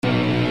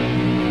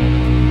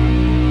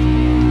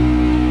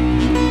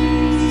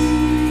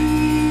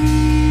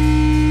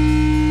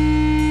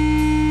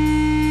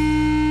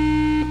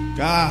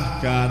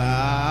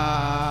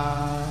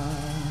Carcará.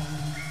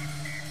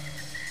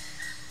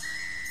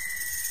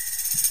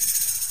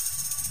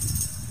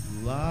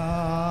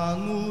 Lá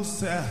no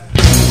sertão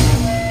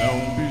é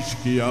um bicho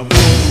que a voa,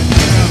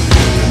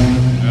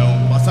 é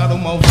um pássaro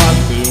malvado,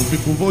 tem um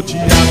bico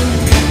volteado que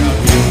fica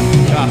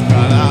vivo.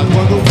 Carcará,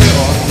 quando vê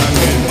roça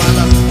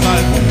queimada,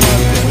 sai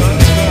voando e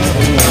cantando.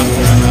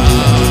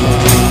 Carcará,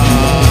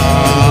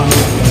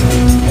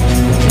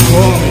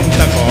 come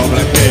muita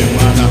cobra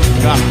queimada.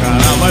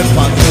 Carcará vai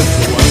fazer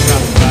sua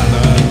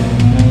carcará.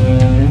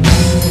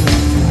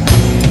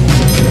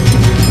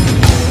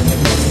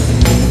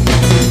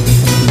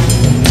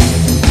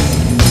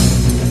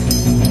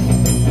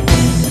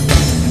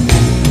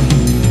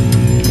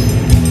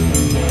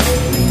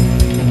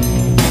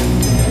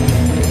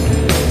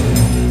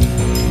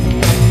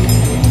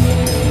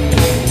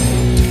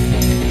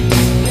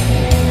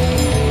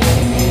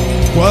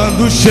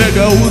 Quando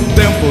chega o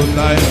tempo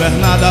da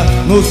invernada,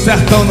 no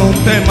sertão não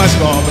tem mais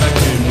cobra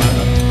queimada.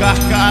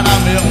 Carcará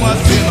mesmo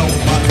assim não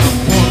passa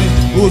fome,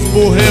 os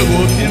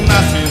borregos que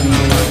nascem na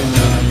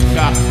marinhada.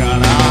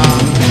 Carcará,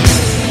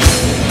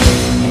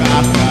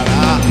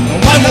 Carcará, não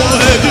vai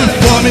morrer de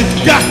fome.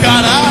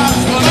 Carcará,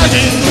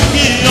 coragem do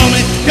que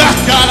homem.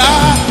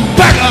 Carcará,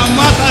 pega,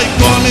 mata e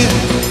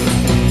come.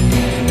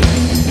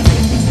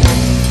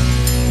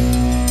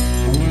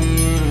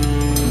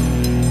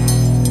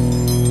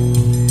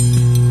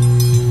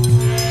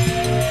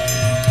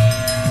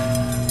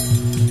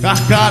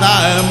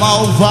 Carcará é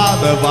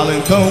malvado, é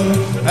valentão,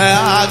 é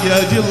a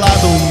águia de lá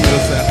do meu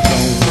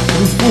sertão.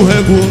 Os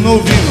borregos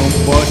novinhos não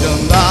pode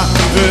andar,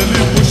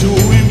 ele puxa o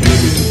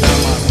inimigo e quer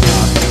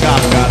matar.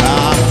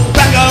 Carcará,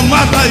 pega,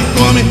 mata e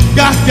come.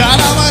 Carcará.